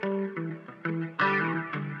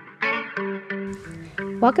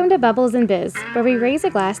Welcome to Bubbles and Biz, where we raise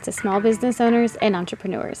a glass to small business owners and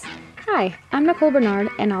entrepreneurs. Hi, I'm Nicole Bernard,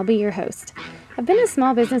 and I'll be your host. I've been a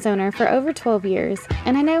small business owner for over 12 years,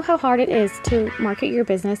 and I know how hard it is to market your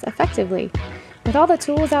business effectively. With all the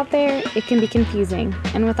tools out there, it can be confusing,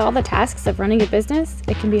 and with all the tasks of running a business,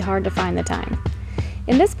 it can be hard to find the time.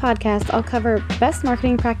 In this podcast, I'll cover best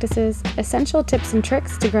marketing practices, essential tips and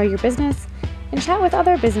tricks to grow your business, and chat with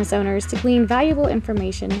other business owners to glean valuable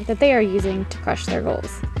information that they are using to crush their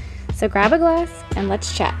goals. So grab a glass and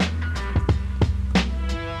let's chat.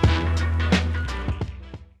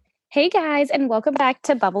 Hey guys, and welcome back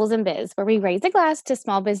to Bubbles and Biz, where we raise a glass to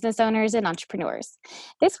small business owners and entrepreneurs.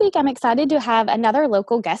 This week, I'm excited to have another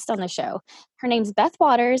local guest on the show. Her name's Beth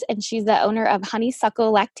Waters, and she's the owner of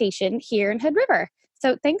Honeysuckle Lactation here in Hood River.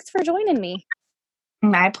 So thanks for joining me.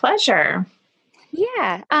 My pleasure.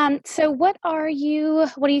 Yeah. So what are you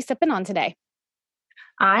sipping on today?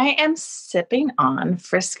 I am sipping on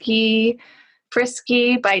Frisky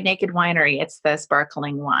by Naked Winery. It's the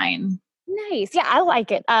sparkling wine. Nice. Yeah, I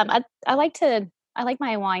like it. I like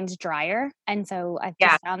my wines drier, and so I've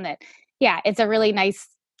just found that it's a really nice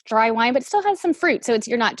dry wine, but it still has some fruit, so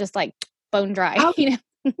you're not just like bone dry. Oh, you know.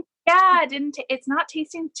 Yeah, it's not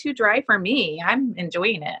tasting too dry for me. I'm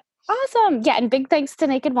enjoying it. Awesome. Yeah, and big thanks to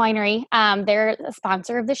Naked Winery. They're a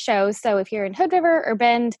sponsor of the show. So if you're in Hood River or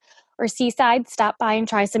Bend or Seaside, stop by and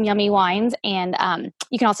try some yummy wines. And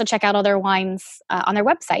you can also check out all their wines on their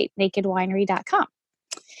website, nakedwinery.com.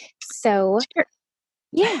 So,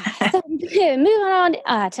 so moving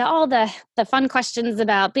on to all the fun questions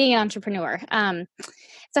about being an entrepreneur.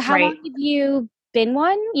 So how long have you been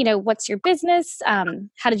one? You know, what's your business?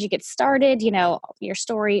 How did you get started? You know, your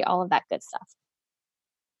story, all of that good stuff.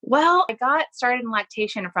 Well, I got started in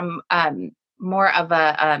lactation from more of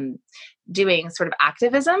a doing sort of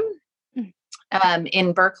activism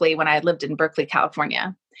in Berkeley when I lived in Berkeley,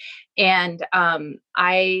 California. And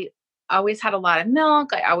I always had a lot of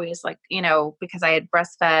milk. I always because I had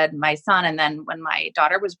breastfed my son. And then when my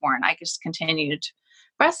daughter was born, I just continued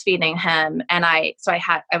breastfeeding him. And I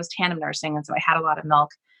was tandem nursing. And so I had a lot of milk.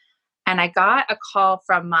 And I got a call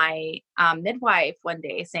from my midwife one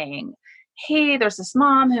day saying, hey, there's this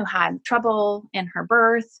mom who had trouble in her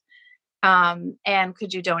birth, and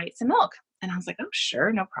could you donate some milk? And I was like, oh,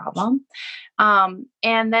 sure, no problem.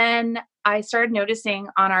 And then I started noticing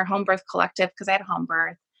on our home birth collective, because I had a home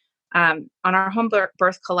birth, on our home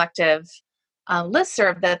birth collective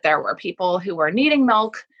listserv that there were people who were needing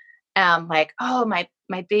milk, like, oh, my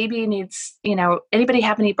baby needs, anybody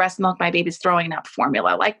have any breast milk? My baby's throwing up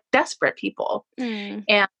formula, like desperate people.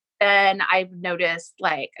 And then I've noticed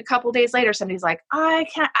like a couple days later, somebody's like, I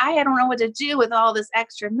don't know what to do with all this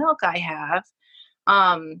extra milk I have.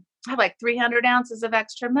 I have like 300 ounces of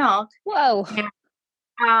extra milk. Whoa. And,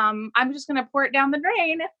 I'm just going to pour it down the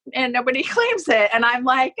drain and nobody claims it. And I'm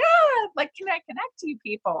like, can I connect to you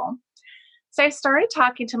people? So I started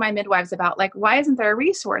talking to my midwives about like, why isn't there a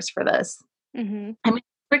resource for this? Mm-hmm. I mean,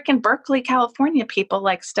 freaking Berkeley, California people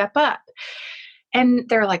like step up. And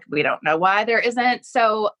they're like, we don't know why there isn't.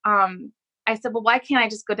 So I said, well, why can't I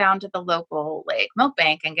just go down to the local like milk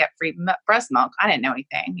bank and get free breast milk? I didn't know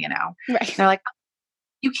anything, Right. They're like,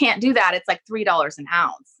 you can't do that. It's like $3 an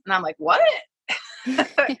ounce. And I'm like, what?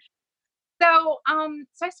 So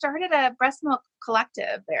I started a breast milk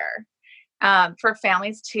collective there for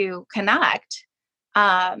families to connect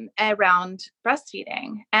around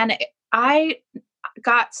breastfeeding. And I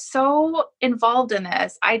got so involved in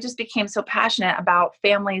this. I just became so passionate about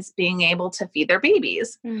families being able to feed their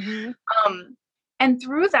babies. Mm-hmm. And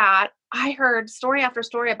through that, I heard story after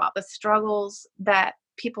story about the struggles that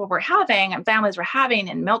people were having and families were having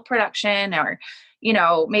in milk production, or,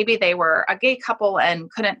 maybe they were a gay couple and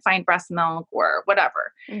couldn't find breast milk or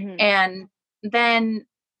whatever. Mm-hmm. And then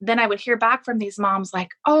I would hear back from these moms like,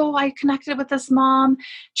 oh, I connected with this mom.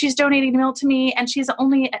 She's donating milk to me and she's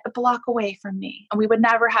only a block away from me. And we would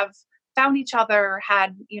never have found each other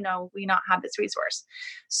had, we not had this resource.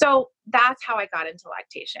 So that's how I got into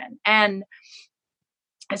lactation. And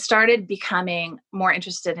I started becoming more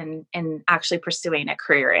interested in actually pursuing a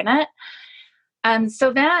career in it.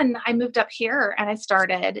 So then I moved up here and I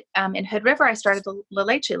started in Hood River. I started the La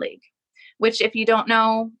Leche League, which if you don't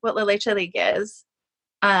know what La Leche League is,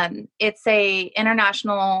 it's a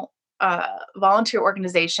international volunteer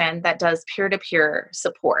organization that does peer-to-peer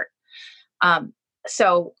support.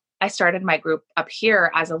 So I started my group up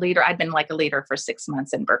here as a leader. I'd been like a leader for 6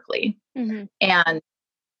 months in Berkeley. Mm-hmm. And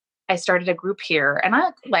I started a group here and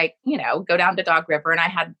I go down to Dog River and I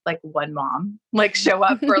had like one mom like show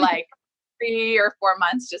up for like 3 or 4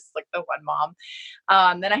 months, just like the one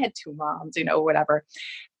mom. Then I had 2 moms, whatever.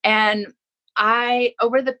 And I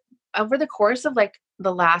over the course of like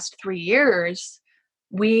the last 3 years,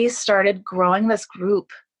 we started growing this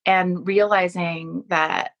group and realizing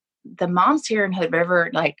that the moms here in Hood River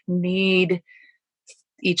like need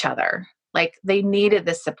each other. Like they needed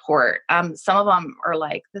this support. Some of them are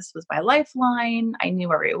like, this was my lifeline. I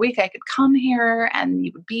knew every week I could come here and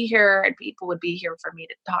you would be here and people would be here for me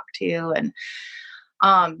to talk to. And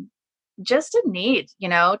um, just a need,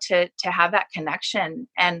 to have that connection.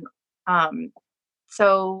 And um,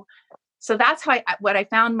 so so that's how what I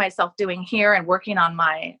found myself doing here and working on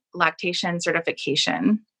my lactation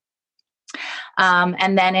certification.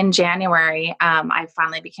 And then in January, I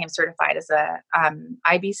finally became certified as a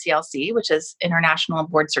IBCLC, which is International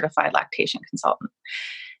Board Certified Lactation Consultant.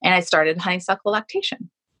 And I started Honeysuckle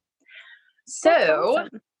Lactation. So,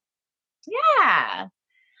 awesome. Yeah.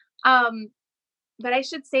 But I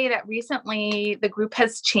should say that recently the group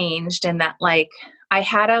has changed in that, like, I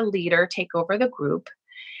had a leader take over the group,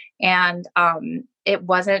 and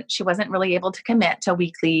she wasn't really able to commit to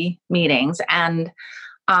weekly meetings. And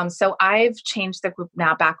so I've changed the group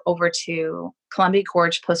now back over to Columbia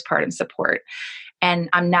Gorge Postpartum Support. And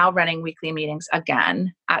I'm now running weekly meetings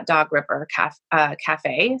again at Dog River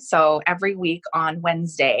Cafe. So every week on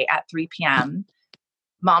Wednesday at 3 p.m.,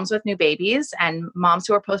 moms with new babies and moms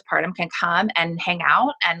who are postpartum can come and hang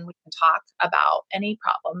out, and we can talk about any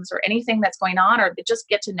problems or anything that's going on, or just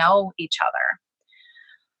get to know each other.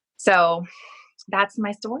 So that's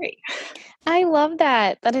my story. I love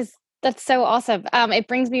that. That's so awesome. It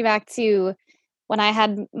brings me back to when I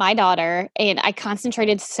had my daughter, and I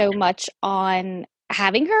concentrated so much on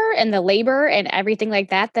having her and the labor and everything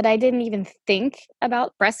like that I didn't even think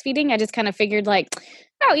about breastfeeding. I just kind of figured like,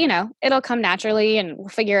 oh, it'll come naturally and we'll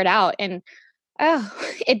figure it out. And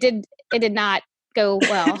it did not go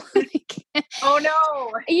well. Oh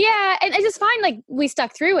no. Yeah. And it's just fine. Like we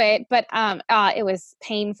stuck through it, but it was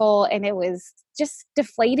painful and it was just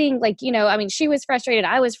deflating. Like, she was frustrated.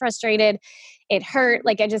 I was frustrated. It hurt.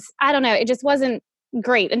 Like I don't know. It just wasn't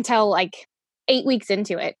great until like 8 weeks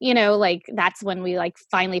into it, like that's when we like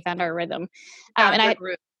finally found our rhythm.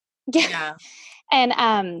 Yeah.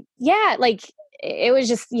 And like it was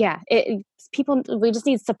just, we just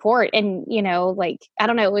need support. And, like, I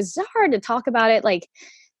don't know, it was hard to talk about it. Like,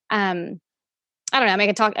 I don't know.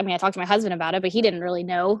 I talked to my husband about it, but he didn't really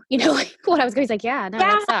know, like what I was going. He's like, yeah, no,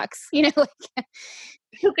 that sucks. Like,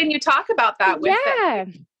 who can you talk about that with? Yeah.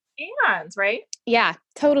 Hands, right? Yeah,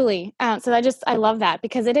 totally. So I love that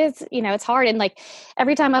because it is, it's hard. And like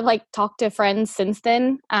every time I've like talked to friends since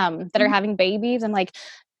then, that are having babies, I'm like,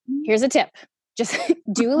 here's a tip. Just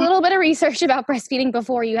do a little bit of research about breastfeeding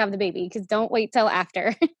before you have the baby, because don't wait till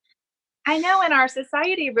after. I know, and our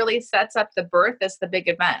society really sets up the birth as the big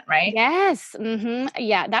event, right? Yes. Mm-hmm.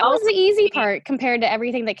 Yeah, that was the easy part compared to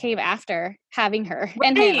everything that came after having her. Right.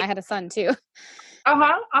 And him. I had a son too.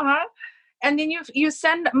 And then you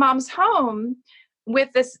send moms home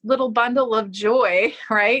with this little bundle of joy,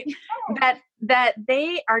 right? That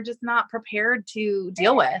they are just not prepared to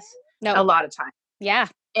deal with a lot of time. Yeah.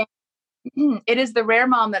 And it is the rare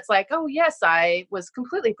mom that's like, oh yes, I was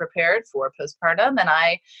completely prepared for postpartum, and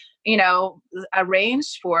I,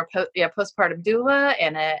 arranged for postpartum doula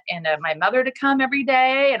and my mother to come every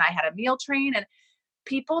day, and I had a meal train. And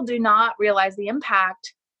people do not realize the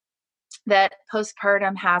impact that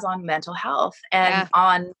postpartum has on mental health and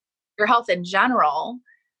on your health in general.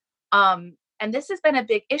 And this has been a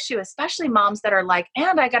big issue, especially moms that are like,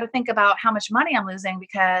 and I got to think about how much money I'm losing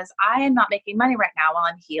because I am not making money right now while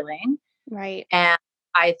I'm healing. Right. And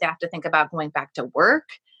I have to think about going back to work.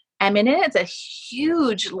 I mean, it's a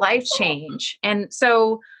huge life change. And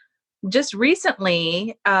so just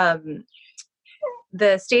recently, the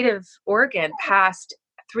state of Oregon passed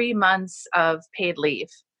 3 months of paid leave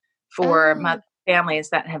for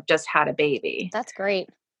families that have just had a baby. That's great.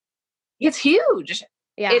 It's huge.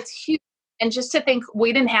 Yeah. It's huge. And just to think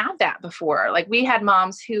we didn't have that before. Like we had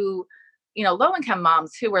moms who, low income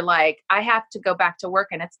moms who were like, I have to go back to work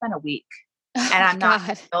and it's been a week. And I'm not,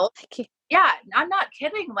 I'm not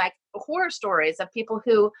kidding. Like horror stories of people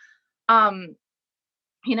who,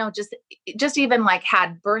 just even like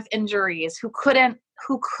had birth injuries who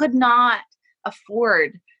could not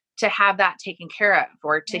afford to have that taken care of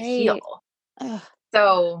or to heal. Ugh.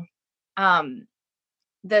 So,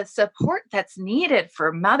 the support that's needed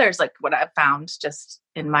for mothers, like what I've found just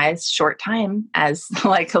in my short time as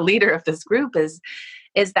like a leader of this group is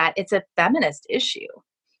that it's a feminist issue.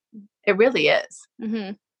 It really is.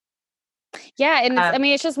 Mm-hmm. Yeah. And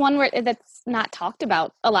it's just one word that's not talked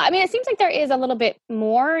about a lot. I mean, it seems like there is a little bit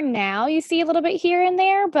more now. You see a little bit here and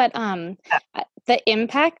there, but the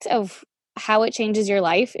impact of how it changes your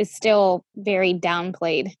life is still very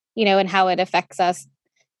downplayed, and how it affects us,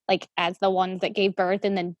 like as the ones that gave birth,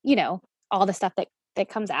 and then, all the stuff that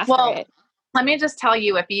comes after it. Let me just tell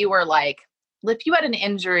you, if you had an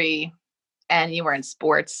injury and you were in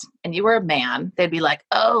sports and you were a man, they'd be like,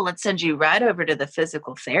 oh, let's send you right over to the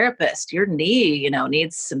physical therapist. Your knee,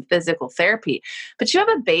 needs some physical therapy. But you have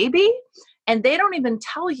a baby and they don't even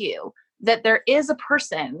tell you that there is a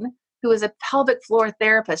person who is a pelvic floor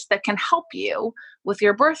therapist that can help you with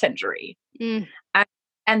your birth injury. Mm.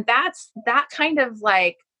 And that's that kind of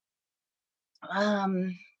like,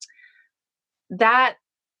 that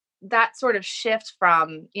sort of shift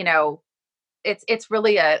from, it's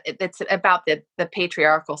really it's about the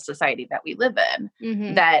patriarchal society that we live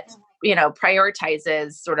in, that,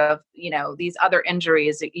 prioritizes sort of, these other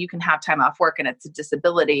injuries that you can have time off work and it's a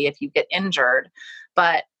disability if you get injured.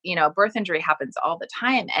 But, birth injury happens all the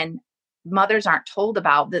time. And mothers aren't told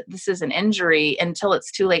about that this is an injury until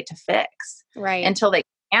it's too late to fix, right? Until they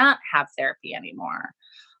can't have therapy anymore.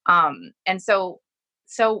 And so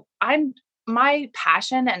my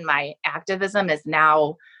passion and my activism is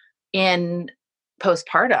now in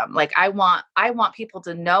postpartum. Like I want people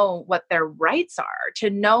to know what their rights are, to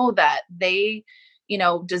know that they,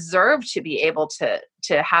 deserve to be able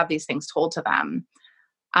to have these things told to them.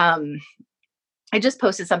 I just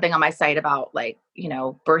posted something on my site about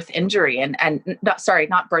birth injury and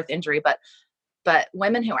not birth injury, but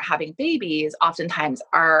women who are having babies oftentimes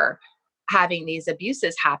are having these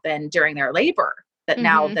abuses happen during their labor that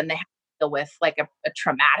now then they have to deal with like a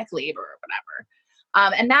traumatic labor or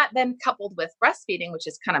whatever. And that then coupled with breastfeeding, which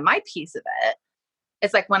is kind of my piece of it,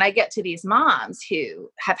 it's like when I get to these moms who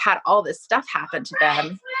have had all this stuff happen to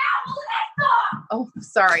them. Oh,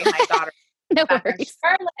 sorry, my daughter. No worries.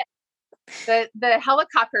 Charlotte, the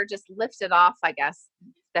helicopter just lifted off, I guess,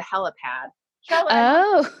 the helipad. Charlotte,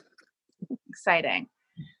 oh, exciting.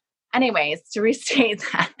 Anyways, to restate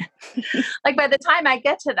that, like by the time I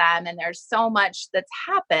get to them and there's so much that's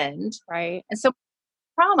happened, right? And so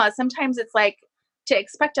trauma, sometimes it's like to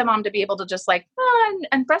expect a mom to be able to just like,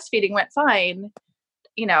 and breastfeeding went fine,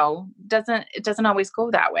 it doesn't always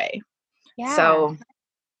go that way. Yeah. So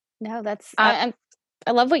no, that's, I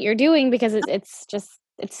love what you're doing because it's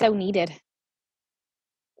so needed.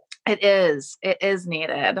 It is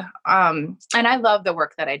needed. And I love the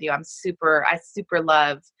work that I do. I super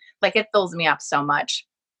love, like it fills me up so much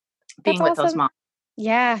being with those moms.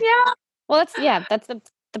 Yeah. Yeah. Well, that's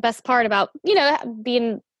the best part about,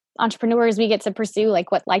 being entrepreneurs. We get to pursue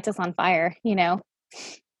like what lights us on fire,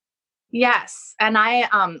 Yes. And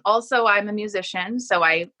I'm a musician. So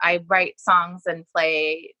I write songs and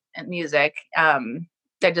play music.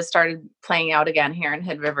 I just started playing out again here in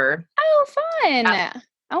Hood River. Oh, fun.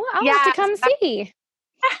 I'll have to come see.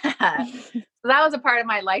 So that was a part of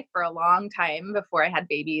my life for a long time before I had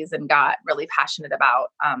babies and got really passionate about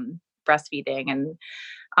breastfeeding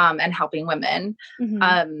and helping women.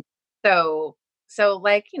 So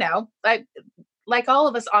like all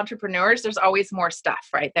of us entrepreneurs, there's always more stuff,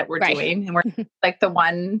 right, that we're doing. And we're like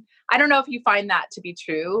I don't know if you find that to be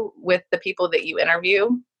true with the people that you interview,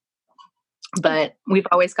 but we've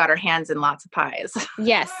always got our hands in lots of pies.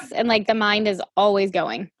 Yes. And like the mind is always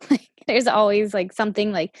going. There's always like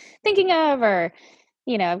something like thinking of, or,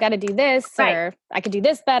 I've got to do this, or I could do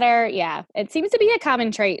this better. Yeah. It seems to be a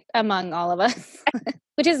common trait among all of us,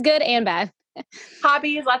 which is good and bad.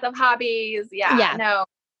 Hobbies, lots of hobbies. Yeah. No,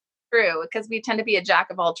 true. Because we tend to be a jack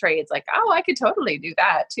of all trades. Like, oh, I could totally do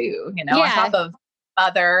that too. On top of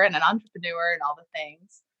mother and an entrepreneur and all the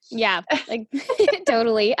things. Yeah, like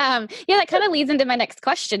totally. That kind of leads into my next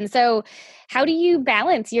question. So how do you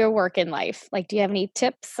balance your work and life? Like, do you have any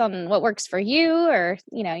tips on what works for you, or,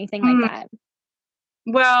 anything like that?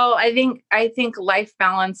 Well, I think life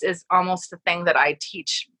balance is just the thing that I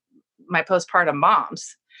teach my postpartum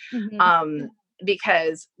moms.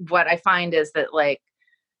 Because what I find is that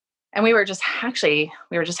and we were just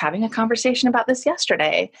having a conversation about this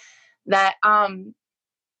yesterday, that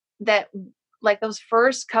like those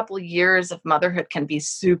first couple years of motherhood can be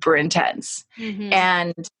super intense,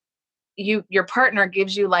 and your partner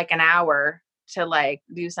gives you like an hour to like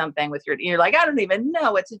do something with you're like, I don't even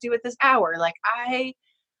know what to do with this hour. Like I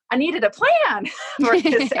needed a plan for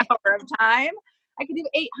this hour of time. I could do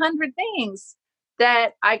 800 things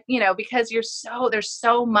that because there's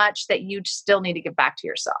so much that you still need to give back to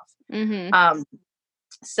yourself.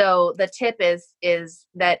 So the tip is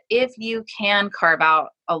that if you can carve out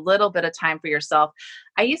a little bit of time for yourself.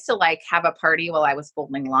 I used to have a party while I was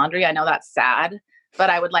folding laundry. I know that's sad, but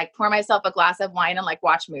I would like pour myself a glass of wine and like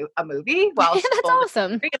watch a movie while That's folding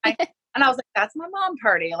awesome. and I was like, that's my mom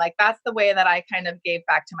party. Like, that's the way that I kind of gave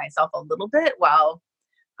back to myself a little bit while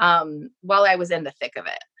I was in the thick of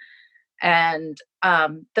it. And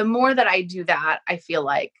the more that I do that, I feel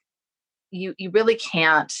like you really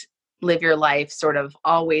can't live your life sort of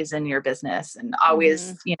always in your business and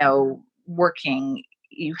always, working.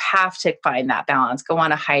 You have to find that balance, go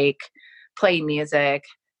on a hike, play music,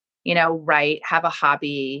 write, have a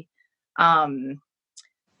hobby.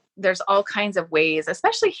 There's all kinds of ways,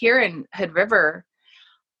 especially here in Hood River,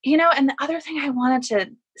 and the other thing I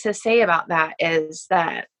wanted to say about that is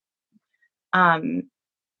that,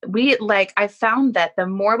 I found that the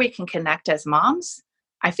more we can connect as moms,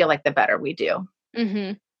 I feel like the better we do.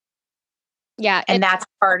 Mm-hmm. Yeah. And that's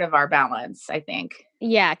part of our balance, I think.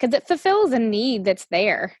 Yeah. Cause it fulfills a need that's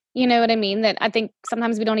there. You know what I mean? That I think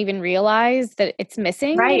sometimes we don't even realize that it's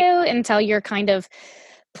missing, Right. Until you're kind of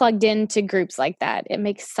plugged into groups like that. It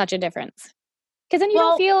makes such a difference. Cause then you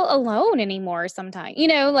don't feel alone anymore sometimes,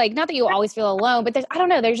 not that you always feel alone, but I don't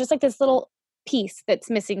know, there's just like this little piece that's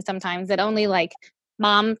missing sometimes that only like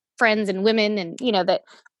mom friends and women and, that.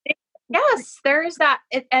 Yes, there is that.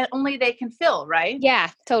 And only they can fill, right? Yeah,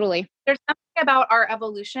 totally. There's something about our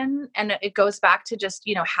evolution, and it goes back to just,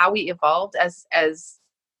 how we evolved as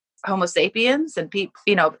Homo sapiens and people,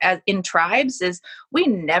 as in tribes, is we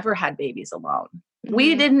never had babies alone.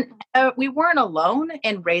 Mm-hmm. We weren't alone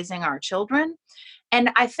in raising our children. And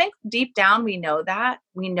I think deep down, we know that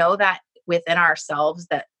within ourselves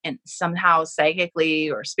that, and somehow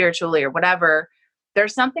psychically or spiritually or whatever,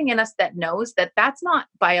 there's something in us that knows that that's not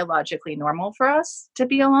biologically normal for us to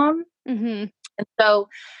be alone. Mm-hmm. And so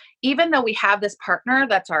even though we have this partner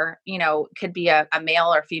that's our, could be a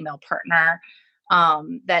male or female partner,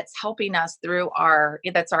 that's helping us through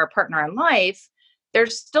that's our partner in life,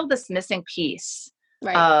 there's still this missing piece,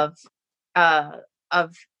 right,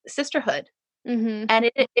 of sisterhood. Mm-hmm. And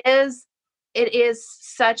it is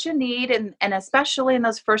such a need. And especially in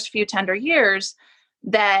those first few tender years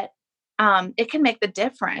that, it can make the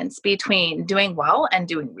difference between doing well and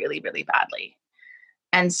doing really, really badly.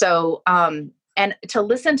 And so, and to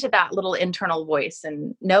listen to that little internal voice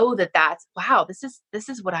and know that wow, this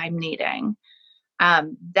is what I'm needing.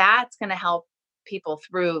 That's going to help people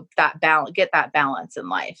through that balance, get that balance in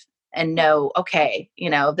life and know, okay,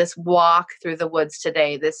 this walk through the woods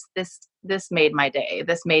today, this made my day.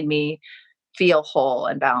 This made me feel whole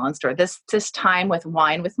and balanced, or this time with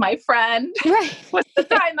wine with my friend right. was the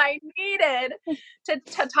time I needed to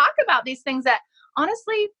talk about these things that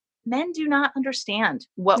honestly men do not understand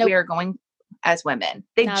what Nope. we are going as women.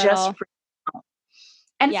 They not just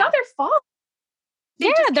and it's not their fault.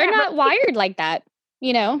 They're not wired like that,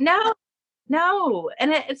 No.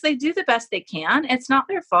 And it's they do the best they can. It's not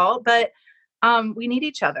their fault, but we need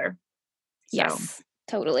each other. So. Yes,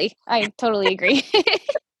 totally. I totally agree.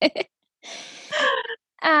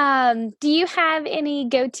 Do you have any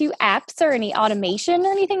go-to apps or any automation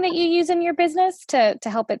or anything that you use in your business to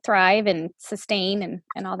help it thrive and sustain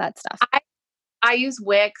and all that stuff? I use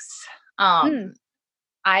Wix. I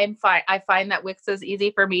find that Wix is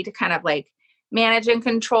easy for me to kind of like manage and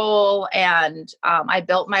control. And I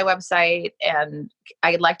built my website, and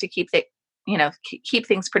I like to keep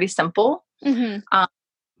things pretty simple. Mm-hmm.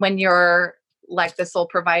 When you're like the sole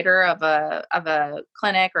provider of a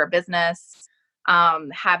clinic or a business,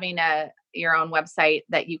 having your own website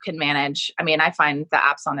that you can manage. I mean, I find the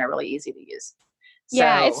apps on there really easy to use.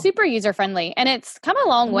 Yeah, it's super user friendly, and it's come a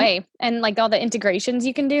long way. And like all the integrations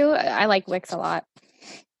you can do, I like Wix a lot.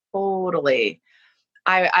 Totally.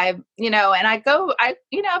 I've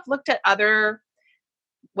looked at other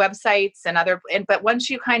websites but once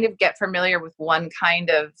you kind of get familiar with one kind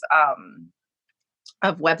of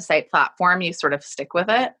website platform, you sort of stick with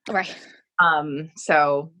it. Right.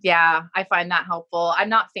 So yeah, I find that helpful. I'm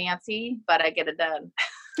not fancy, but I get it done.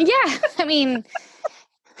 Yeah. I mean,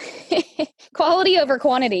 quality over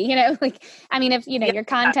quantity, if, your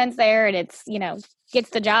content's there and it's, gets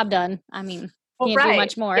the job done. I mean, can't do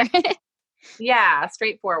much more. Yeah.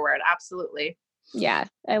 Straightforward. Absolutely. Yeah.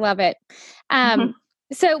 I love it.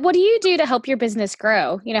 So what do you do to help your business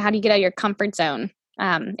grow? How do you get out of your comfort zone?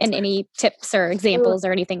 And any tips or examples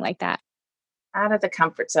or anything like that? Out of the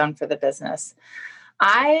comfort zone for the business.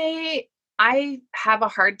 I have a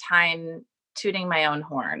hard time tooting my own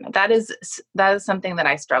horn. That is something that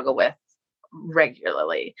I struggle with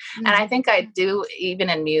regularly. Mm-hmm. And I think I do even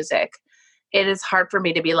in music. It is hard for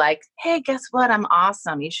me to be like, hey, guess what? I'm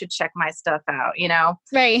awesome. You should check my stuff out,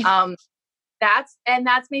 Right. That's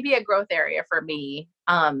maybe a growth area for me.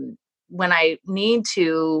 When I need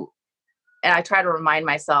to and I try to remind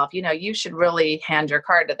myself, you should really hand your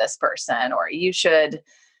card to this person, or you should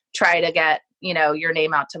try to get, your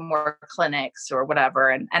name out to more clinics or whatever.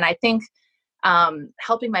 And I think,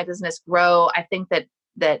 helping my business grow, I think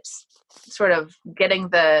that sort of getting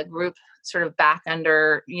the group sort of back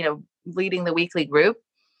under, leading the weekly group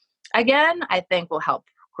again, I think will help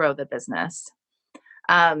grow the business.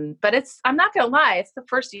 But I'm not going to lie, it's the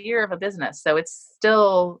first year of a business. So it's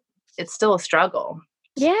still a struggle.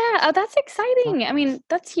 Yeah. Oh, that's exciting. I mean,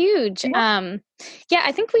 that's huge. Yeah. Yeah,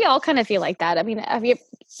 I think we all kind of feel like that. I mean,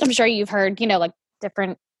 I'm sure you've heard, like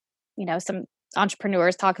different, some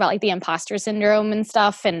entrepreneurs talk about like the imposter syndrome and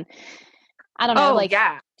stuff. And I don't know,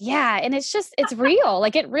 yeah. And it's real.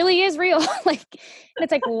 Like, it really is real. Like, and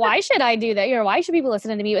it's like, why should I do that? Why should people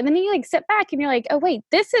listen to me? And then you like sit back and you're like, oh wait,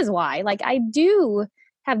 this is why. Like, I do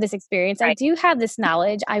have this experience. Right. I do have this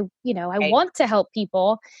knowledge. I want to help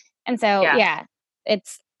people. And so, yeah,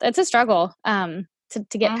 it's a struggle, to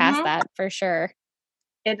get past that for sure.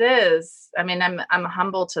 It is. I mean, I'm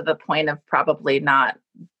humble to the point of probably not,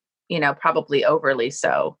 probably overly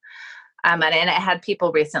so. And I had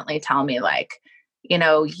people recently tell me like,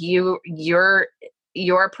 your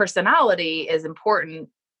personality is important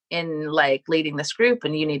in like leading this group,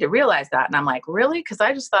 and you need to realize that. And I'm like, really? Because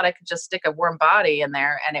I just thought I could just stick a warm body in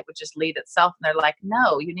there and it would just lead itself. And they're like,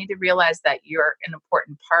 no, you need to realize that you're an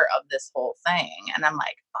important part of this whole thing. And I'm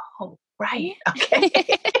like, oh, right. Okay.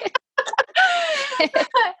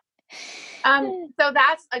 So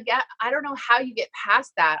that's, again, I don't know how you get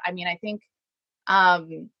past that. I mean, I think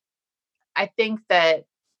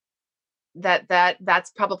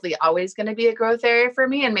that's probably always going to be a growth area for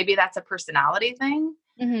me. And maybe that's a personality thing.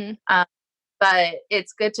 Mm-hmm. But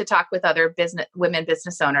it's good to talk with other women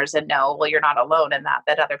business owners and know, well, you're not alone in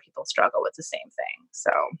that other people struggle with the same thing.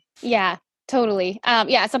 So yeah, totally.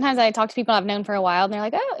 Yeah. Sometimes I talk to people I've known for a while and they're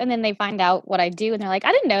like, oh, and then they find out what I do and they're like,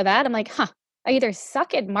 I didn't know that. I'm like, huh, I either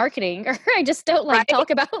suck at marketing or I just don't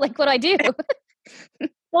talk about like what I do.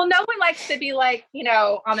 Well, no one likes to be like,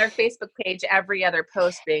 on their Facebook page, every other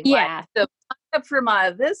post being like, so up for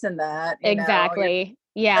my this and that. Exactly.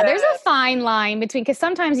 Yeah. There's a fine line between, because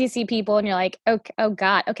sometimes you see people and you're like, okay, oh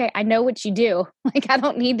God, okay, I know what you do. Like, I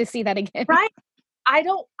don't need to see that again. Right. I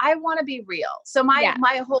want to be real. So my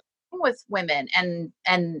whole thing with women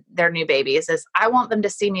and their new babies is I want them to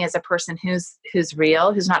see me as a person who's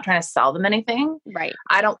real, who's not trying to sell them anything. Right.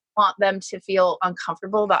 I don't want them to feel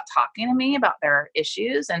uncomfortable about talking to me about their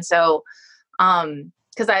issues. And so,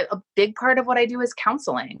 because a big part of what I do is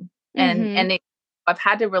counseling, and I've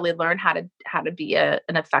had to really learn how to be an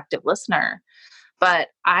effective listener. But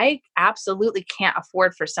I absolutely can't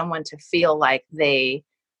afford for someone to feel like they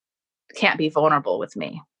can't be vulnerable with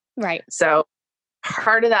me. Right. So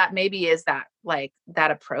part of that maybe is that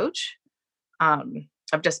that approach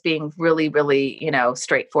of just being really, really,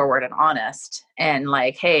 straightforward and honest and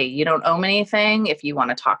like, hey, you don't owe me anything. If you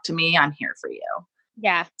want to talk to me, I'm here for you.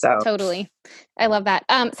 Yeah, so totally. I love that.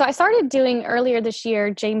 So I started doing earlier this year,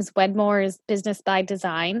 James Wedmore's Business by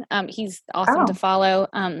Design. He's awesome to follow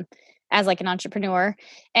as like an entrepreneur.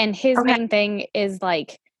 And his main thing is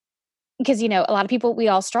like, because, a lot of people, we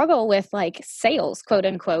all struggle with like sales, quote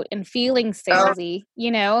unquote, and feeling salesy,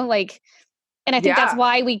 and I think that's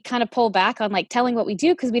why we kind of pull back on like telling what we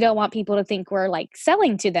do, because we don't want people to think we're like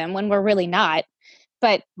selling to them when we're really not.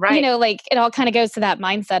 But, it all kind of goes to that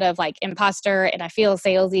mindset of like imposter and I feel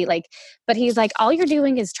salesy, but he's like, all you're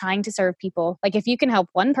doing is trying to serve people. Like, if you can help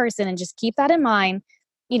one person and just keep that in mind,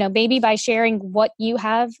 maybe by sharing what you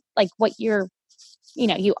have, like what you're,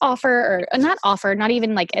 you offer or not offer, not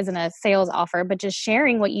even like as in a sales offer, but just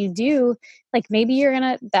sharing what you do, like maybe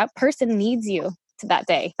that person needs you to that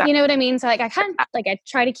day. You know what I mean? So like, I kind of like, I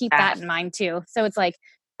try to keep that in mind too. So it's like,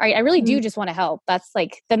 all right, I really do just want to help. That's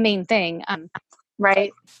like the main thing.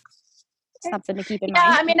 Right. Something to keep in mind.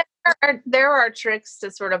 I mean, there are tricks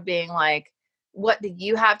to sort of being like, what do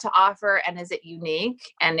you have to offer? And is it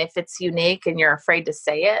unique? And if it's unique and you're afraid to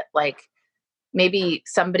say it, like maybe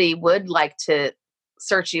somebody would like to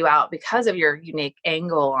search you out because of your unique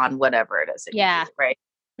angle on whatever it is that you do, right?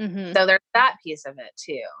 Mm-hmm. So there's that piece of it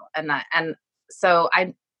too. And so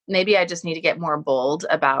I just need to get more bold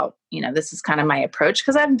about, this is kind of my approach,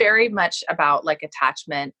 because I'm very much about like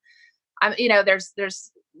attachment.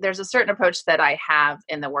 There's a certain approach that I have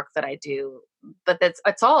in the work that I do, but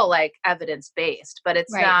it's all like evidence based, but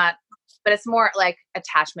it's not, but it's more like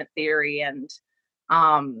attachment theory and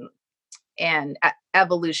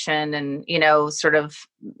evolution and, sort of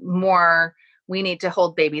more, we need to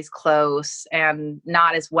hold babies close and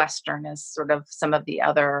not as Western as sort of some of the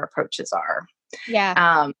other approaches are.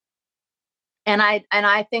 Yeah. And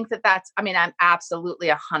I think that that's, I mean, I'm absolutely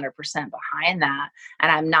 100% behind that.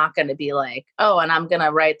 And I'm not going to be like, oh, and I'm going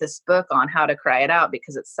to write this book on how to cry it out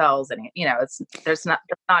because it sells. And, that's not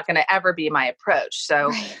going to ever be my approach. So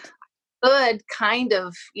Right. good kind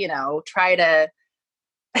of, try to,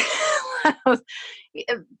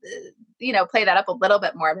 play that up a little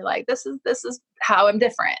bit more. Be like, this is how I'm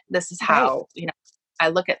different. This is Right. how, I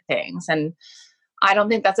look at things. And I don't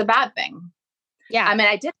think that's a bad thing. Yeah. I mean,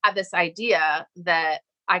 I did have this idea that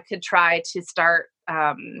I could try to start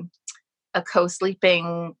a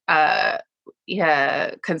co-sleeping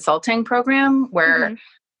consulting program where Hmm.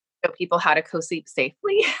 show people how to co-sleep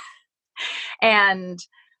safely and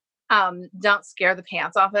don't scare the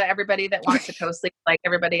pants off of everybody that wants to co-sleep like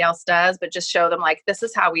everybody else does, but just show them like, this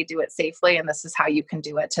is how we do it safely. And this is how you can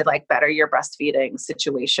do it to like better your breastfeeding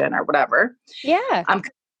situation or whatever. Yeah.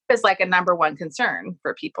 Is like a number one concern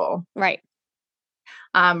for people. Right.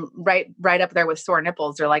 Right up there with sore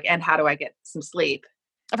nipples. They're like, and how do I get some sleep?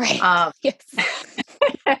 Right. Yes.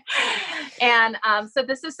 And so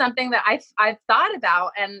this is something that I've thought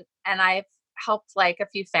about, and I've helped like a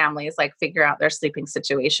few families like figure out their sleeping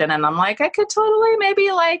situation. And I'm like, I could totally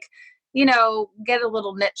maybe like, get a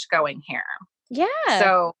little niche going here. Yeah.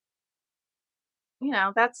 So,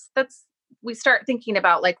 that's we start thinking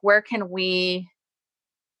about like,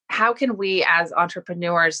 how can we as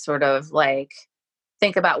entrepreneurs sort of like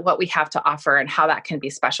think about what we have to offer and how that can be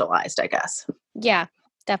specialized, I guess. Yeah,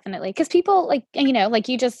 definitely. Because people like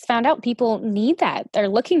you just found out people need that. They're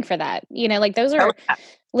looking for that. Like those Oh, are yeah.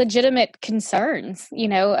 legitimate concerns,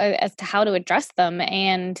 as to how to address them.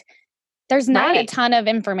 And there's not a Right. ton of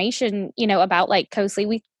information, about like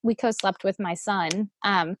co-sleep. We co-slept with my son.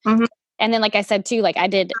 Mhm. And then, like I said, too, like I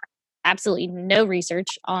did absolutely no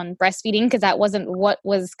research on breastfeeding because that wasn't what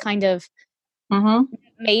was kind of Mhm.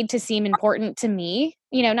 made to seem important to me.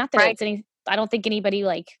 Not that Right. it's I don't think anybody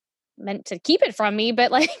like meant to keep it from me,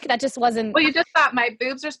 but like that just wasn't. Well, you just thought my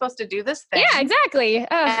boobs are supposed to do this Yeah, thing. exactly.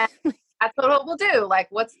 And that's what we'll do. Like,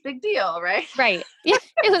 what's the big deal, right? Right. Yeah,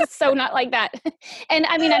 it was so not like that. And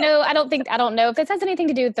I mean, I don't know if this has anything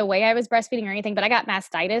to do with the way I was breastfeeding or anything, but I got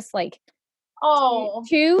mastitis like Oh,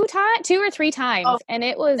 two or three times, oh and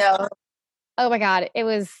it was, no. oh my God, it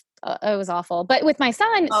was awful. But with my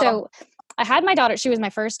son, Oh, so I had my daughter. She was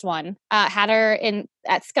my first one. Had her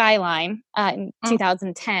at Skyline in mm,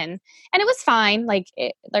 2010, and it was fine. Like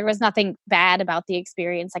there was nothing bad about the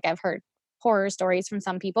experience. Like I've heard horror stories from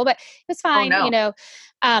some people, but it was oh fine. no.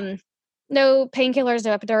 Um, no painkillers,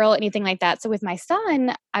 no epidural, anything like that. So with my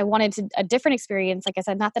son, I wanted a different experience. Like I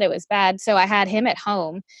said, not that it was bad. So I had him at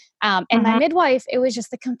home, and my Mhm, midwife. It was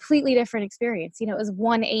just a completely different experience. It was mhm.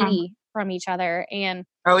 180 from each other, and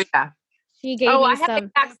Oh yeah. she gave Oh, me I had the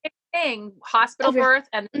some. exact same thing. Hospital Okay. birth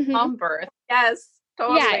and Mhm. home birth. Yes, Yeah,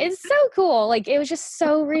 totally. it's so cool. Like it was just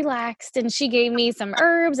so relaxed, and she gave me some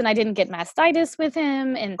herbs, and I didn't get mastitis with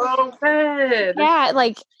him. And Oh, good. yeah,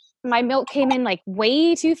 like my milk came in like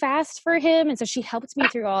way too fast for him, and so she helped me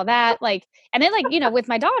through all that. Like, and then like with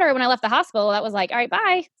my daughter when I left the hospital, that was like, all right,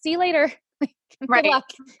 bye, see you later. Good Right.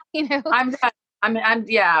 luck. You know. I'm done.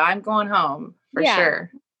 I'm going home for Yeah,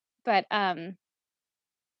 sure. but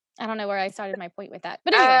I don't know where I started my point with that,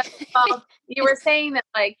 but anyway. Uh, well, you were saying that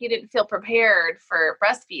like you didn't feel prepared for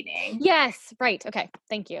breastfeeding. Yes, right. Okay,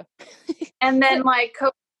 thank you. And So then like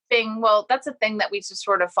coping, well, that's a thing that we just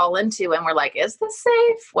sort of fall into and we're like, is this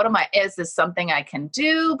safe? Is this something I can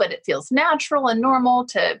do? But it feels natural and normal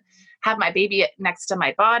to have my baby next to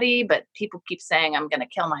my body. But people keep saying I'm gonna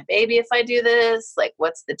kill my baby if I do this. Like,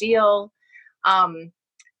 what's the deal? Um,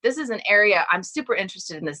 this is an area I'm super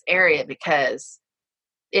interested in this area because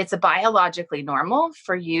it's a biologically normal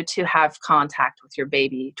for you to have contact with your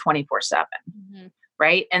baby 24/7, mhm,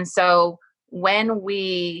 right? And so when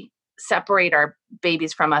we separate our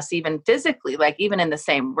babies from us, even physically, like even in the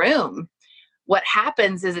same room, what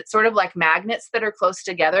happens is it's sort of like magnets that are close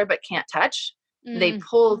together but can't touch. They mm,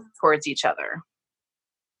 pull towards each other.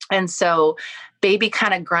 And so baby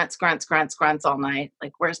kind of grunts all night.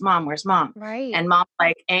 Like, where's mom? Where's mom? right. And mom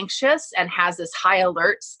like anxious and has this high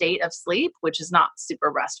alert state of sleep, which is not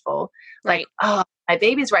super restful. Like, Right. oh, my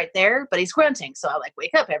baby's right there, but he's grunting. So I like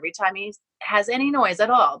wake up every time he has any noise at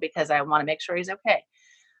all because I want to make sure he's okay.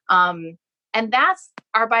 Um, and that's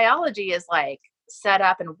our biology is like set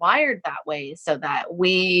up and wired that way so that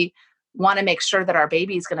we want to make sure that our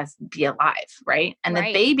baby is going to be alive, right? And the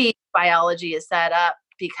Right. baby biology is set up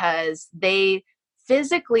because they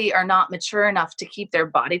physically are not mature enough to keep their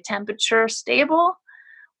body temperature stable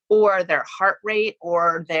or their heart rate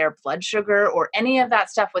or their blood sugar or any of that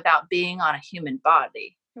stuff without being on a human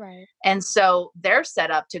body. Right. And so they're set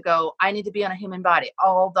up to go, I need to be on a human body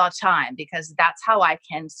all the time because that's how I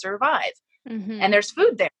can survive. And Mm-hmm. there's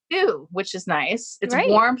food there too, which is nice. It's Right.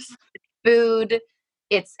 warmth, it's food.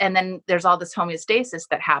 And then there's all this homeostasis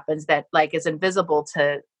that happens that like is invisible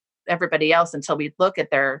to everybody else until we look at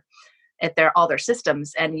all their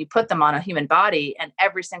systems, and you put them on a human body and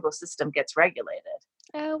every single system gets regulated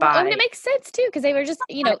Oh, well, and by it makes sense too, because they were just,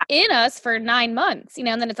 in us for 9 months, and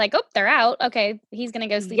then it's like, oh, they're out. Okay, he's gonna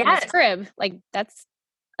go sleep in his yes, crib. Like that's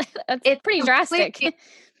that's it's pretty drastic. completely,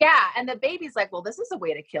 yeah. And the baby's like, well, this is a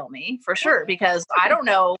way to kill me for sure, because I don't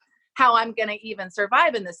know how I'm going to even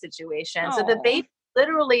survive in this situation. So the Oh, baby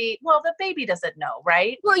literally, well, the baby doesn't know,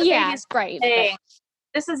 right? well, The yeah, baby's right, but saying,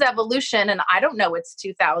 this is evolution, and I don't know, it's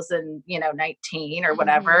 2019 or mm-hmm.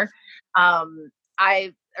 whatever.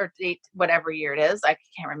 I or whatever year it is, I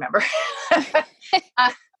can't remember.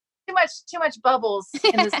 uh, too much bubbles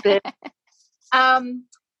in this bit. Um,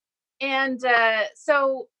 and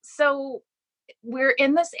so we're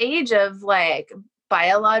in this age of like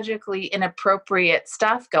biologically inappropriate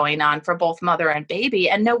stuff going on for both mother and baby,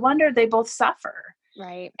 and no wonder they both suffer.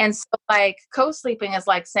 Right. And so like co-sleeping is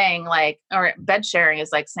like saying like, or bed sharing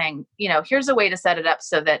is like saying, here's a way to set it up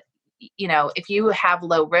so that if you have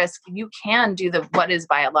low risk, you can do what is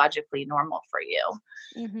biologically normal for you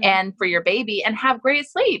Mm-hmm. and for your baby, and have great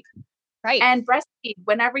sleep Right. and breastfeed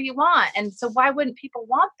whenever you want. And so why wouldn't people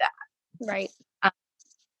want that? Right.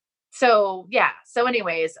 So yeah. So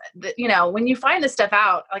anyways, when you find this stuff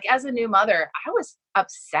out, like as a new mother, I was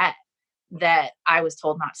upset that I was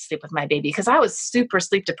told not to sleep with my baby because I was super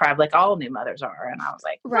sleep deprived, like all new mothers are. And I was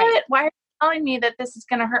like, Right. what? Why are you telling me that this is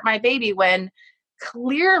going to hurt my baby when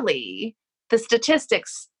clearly the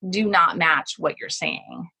statistics do not match what you're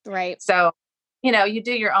saying? Right. So, you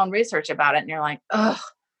do your own research about it and you're like, ugh,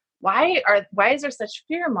 why is there such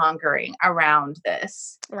fear mongering around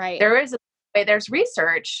this? Right. There's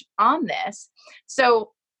research on this.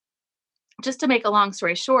 So just to make a long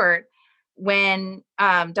story short, when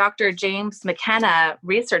Dr. James McKenna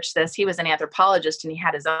researched this, he was an anthropologist and he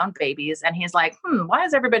had his own babies. And he's like, why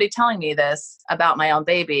is everybody telling me this about my own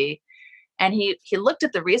baby? And he looked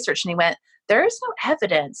at the research and he went, there is no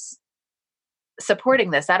evidence supporting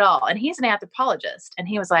this at all. And he's an anthropologist. And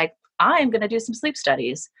he was like, I'm going to do some sleep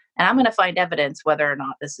studies and I'm going to find evidence whether or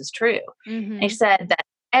not this is true. Mm-hmm. And he said that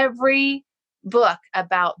every book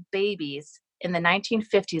about babies in the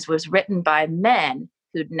 1950s was written by men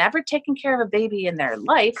who'd never taken care of a baby in their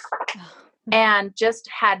life and just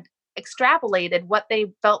had extrapolated what they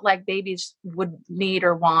felt like babies would need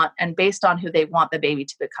or want, and based on who they want the baby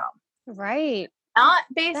to become. Right. Not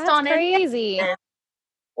based That's on crazy. any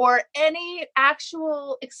or any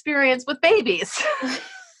actual experience with babies.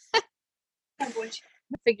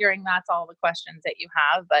 Figuring that's all the questions that you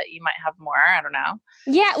have, but you might have more. I don't know.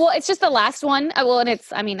 Yeah, well, it's just the last one. Well, and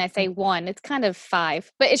I say one. It's kind of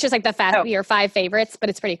 5, but it's just like your 5 favorites. But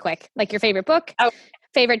it's pretty quick. Like your favorite book,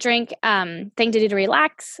 favorite drink, thing to do to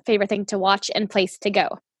relax, favorite thing to watch, and place to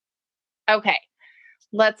go. Okay,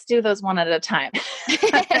 let's do those one at a time.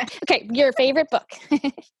 Okay, your favorite book.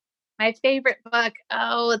 My favorite book.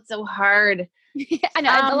 Oh, it's so hard. I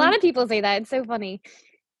know a lot of people say that. It's so funny.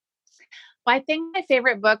 Well, I think my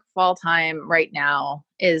favorite book of all time right now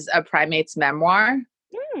is A Primate's Memoir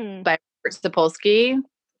by Robert Sapolsky.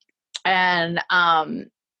 And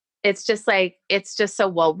it's just so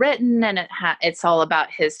well written, and it's all about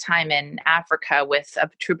his time in Africa with a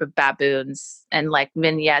troop of baboons and like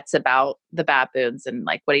vignettes about the baboons and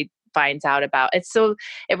like what he finds out about it. So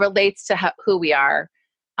it relates to who we are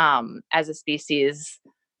as a species,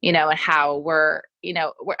 and how we're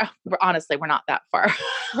honestly, we're not that far.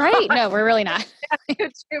 Right. No, we're really not.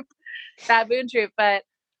 Baboon troop. But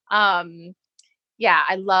yeah,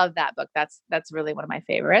 I love that book. That's really one of my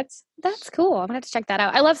favorites. That's cool. I'm gonna have to check that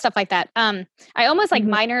out. I love stuff like that. I almost like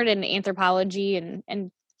minored in anthropology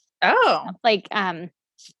and like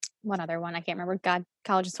one other one, I can't remember. God,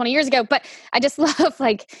 college is 20 years ago, but I just love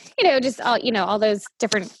like, just all those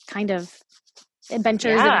different kind of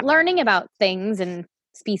adventures and learning about things and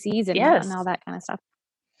species and all that kind of stuff.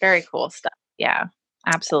 Very cool stuff. Yeah,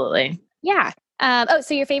 absolutely. Yeah.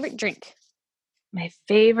 So your favorite drink? My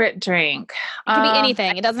favorite drink. It could be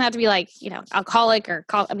anything. It doesn't have to be like, alcoholic or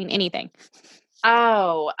anything.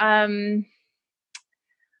 Oh, I'm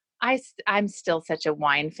still such a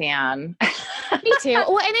wine fan. Me too.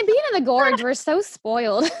 Well, and in being in the gorge, we're so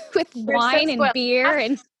spoiled with wine and beer.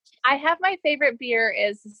 And I have my favorite beer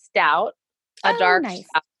is stout, a dark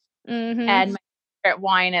stout. Mm-hmm. And my favorite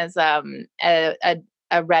wine is a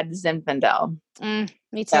red Zinfandel. Me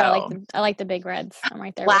too. So, I like the big reds. I'm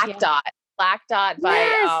right there. Black Dot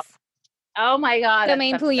by Oh my God.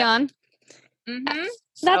 Domaine Pouillon. Mm-hmm.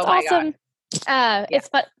 That's Oh my God. awesome. It's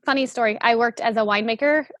funny story. I worked as a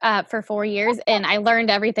winemaker for 4 years, and I learned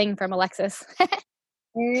everything from Alexis.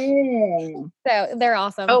 So they're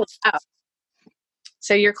awesome. Oh, wow.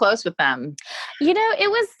 So you're close with them. You know, it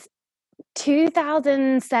was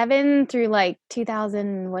 2007 through like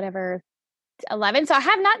 2000 whatever 11. So I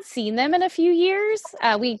have not seen them in a few years.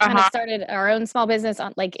 We kind of started our own small business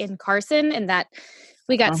on like in Carson, and that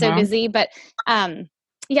we got so busy. But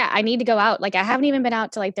yeah, I need to go out. Like I haven't even been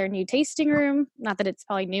out to like their new tasting room. Not that it's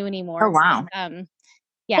probably new anymore. Oh wow.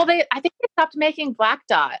 Yeah. Well, I think they stopped making Black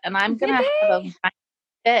Dot, and I'm gonna have a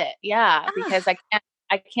bit. Yeah, because I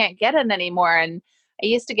can't get it anymore. And I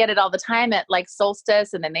used to get it all the time at like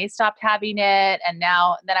Solstice, and then they stopped having it. And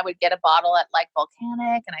then I would get a bottle at like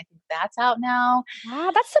Volcanic, and I think that's out now.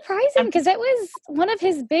 Wow, that's surprising because it was one of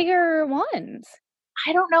his bigger ones.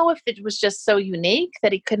 I don't know if it was just so unique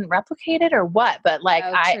that he couldn't replicate it or what, but like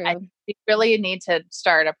I really need to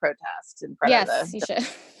start a protest in front of Yes, you should.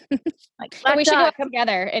 Like, we should go out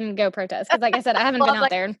together and go protest because, like I said, I haven't been out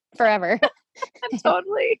there in forever.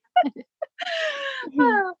 Totally.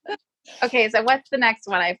 Okay, so what's the next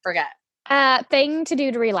one? I forget. Thing to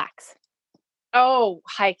do to relax. Oh,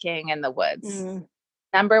 hiking in the woods.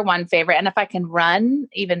 Number one favorite. And if I can run,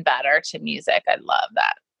 even better to music. I love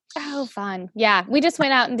that. Oh, fun. Yeah. We just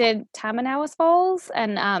went out and did Tamanawas Falls.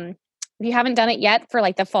 And if you haven't done it yet for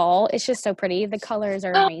like the fall, it's just so pretty. The colors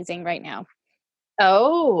are amazing right now.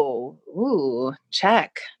 Oh, ooh,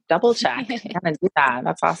 check. Double check. I'm gonna do that.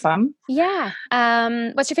 That's awesome. Yeah.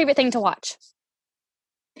 What's your favorite thing to watch?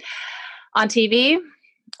 On TV?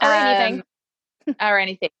 Or anything. Or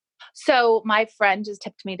anything. So my friend just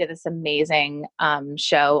tipped me to this amazing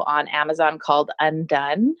show on Amazon called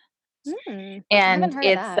Undone. And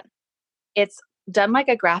it's done like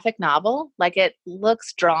a graphic novel. Like it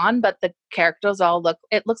looks drawn, but the characters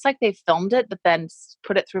it looks like they filmed it, but then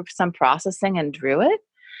put it through some processing and drew it.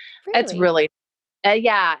 Really? It's really,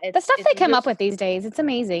 the stuff they come up with these days. It's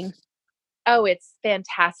amazing. Oh, it's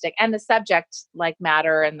fantastic. And the subject like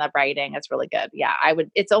matter and the writing is really good. Yeah,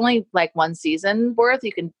 it's only like one season worth.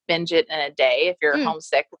 You can binge it in a day if you're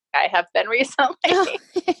homesick, like I have been recently.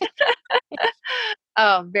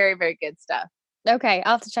 Oh, very, very good stuff. Okay,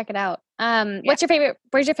 I'll have to check it out. Where's your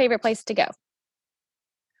favorite place to go?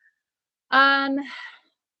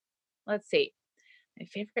 Let's see. My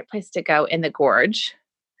favorite place to go in the Gorge.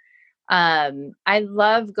 I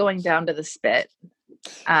love going down to the Spit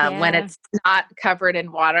when it's not covered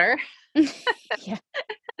in water. Yeah.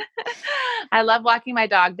 I love walking my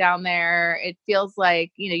dog down there. It feels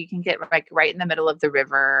like, you can get like right in the middle of the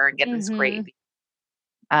river and get this great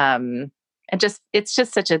and it's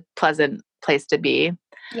just such a pleasant place to be.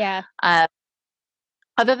 Yeah.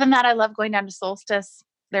 Other than that, I love going down to Solstice.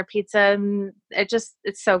 Their pizza, and it's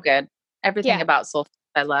so good. Everything about Solstice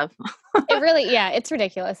I love. It really, it's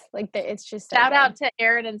ridiculous. Like it's just so shout out to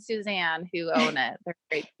Aaron and Suzanne who own it. They're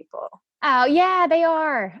great people. Oh yeah, they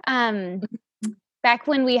are. Back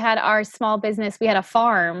when we had our small business, we had a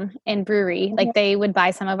farm and brewery. Like they would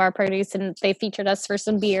buy some of our produce, and they featured us for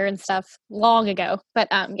some beer and stuff long ago. But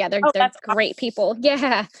they're great people.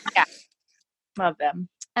 Yeah. Yeah. Love them.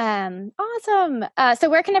 Awesome. So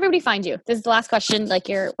where can everybody find you? This is the last question. Like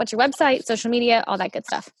what's your website, social media, all that good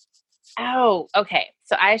stuff? Oh, okay.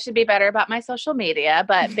 So I should be better about my social media,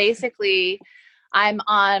 but basically I'm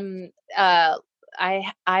on,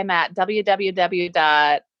 I'm at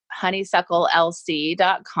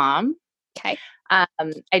www.honeysucklelc.com. Okay. I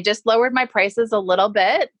just lowered my prices a little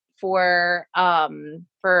bit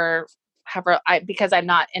because I'm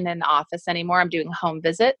not in an office anymore. I'm doing home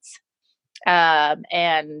visits. And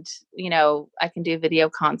I can do video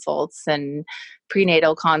consults and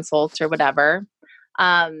prenatal consults or whatever.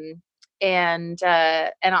 And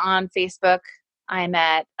on Facebook, I'm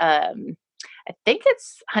at, I think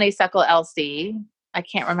it's Honeysuckle LC. I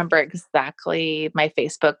can't remember exactly my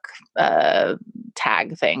Facebook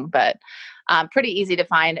tag thing, but pretty easy to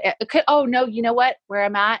find. You know what? Where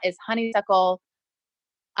I'm at is Honeysuckle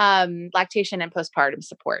Lactation and Postpartum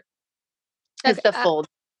Support. It's the full.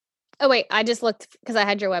 Oh wait, I just looked because I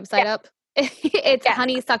had your website up. It's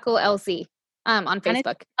Honeysuckle LC on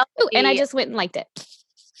Facebook. Oh, and I just went and liked it.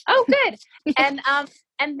 Oh, good. And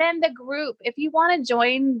then the group, if you want to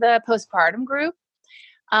join the postpartum group,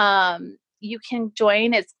 you can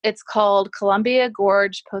join. It's called Columbia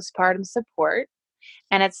Gorge Postpartum Support,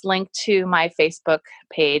 and it's linked to my Facebook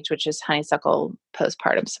page, which is Honeysuckle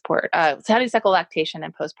Postpartum Support. It's Honeysuckle Lactation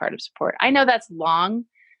and Postpartum Support. I know that's long,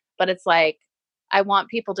 but it's like I want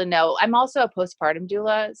people to know I'm also a postpartum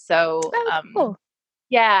doula. So cool.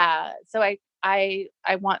 Yeah. So I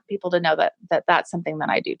want people to know that that's something that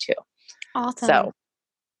I do too. Awesome. So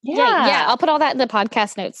yeah. I'll put all that in the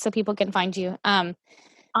podcast notes so people can find you. Awesome.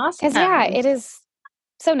 Because it is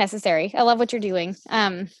so necessary. I love what you're doing.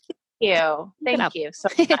 Thank you so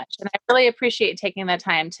much. And I really appreciate taking the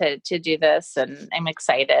time to do this, and I'm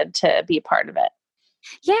excited to be part of it.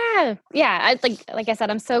 Yeah. I like I said,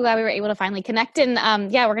 I'm so glad we were able to finally connect, and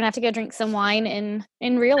we're gonna have to go drink some wine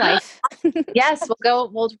in real life. Yes,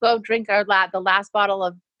 we'll go drink the last bottle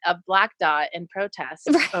of Black Dot in protest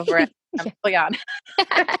over at Leon.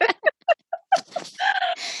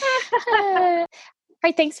 All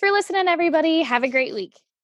right, thanks for listening, everybody. Have a great week.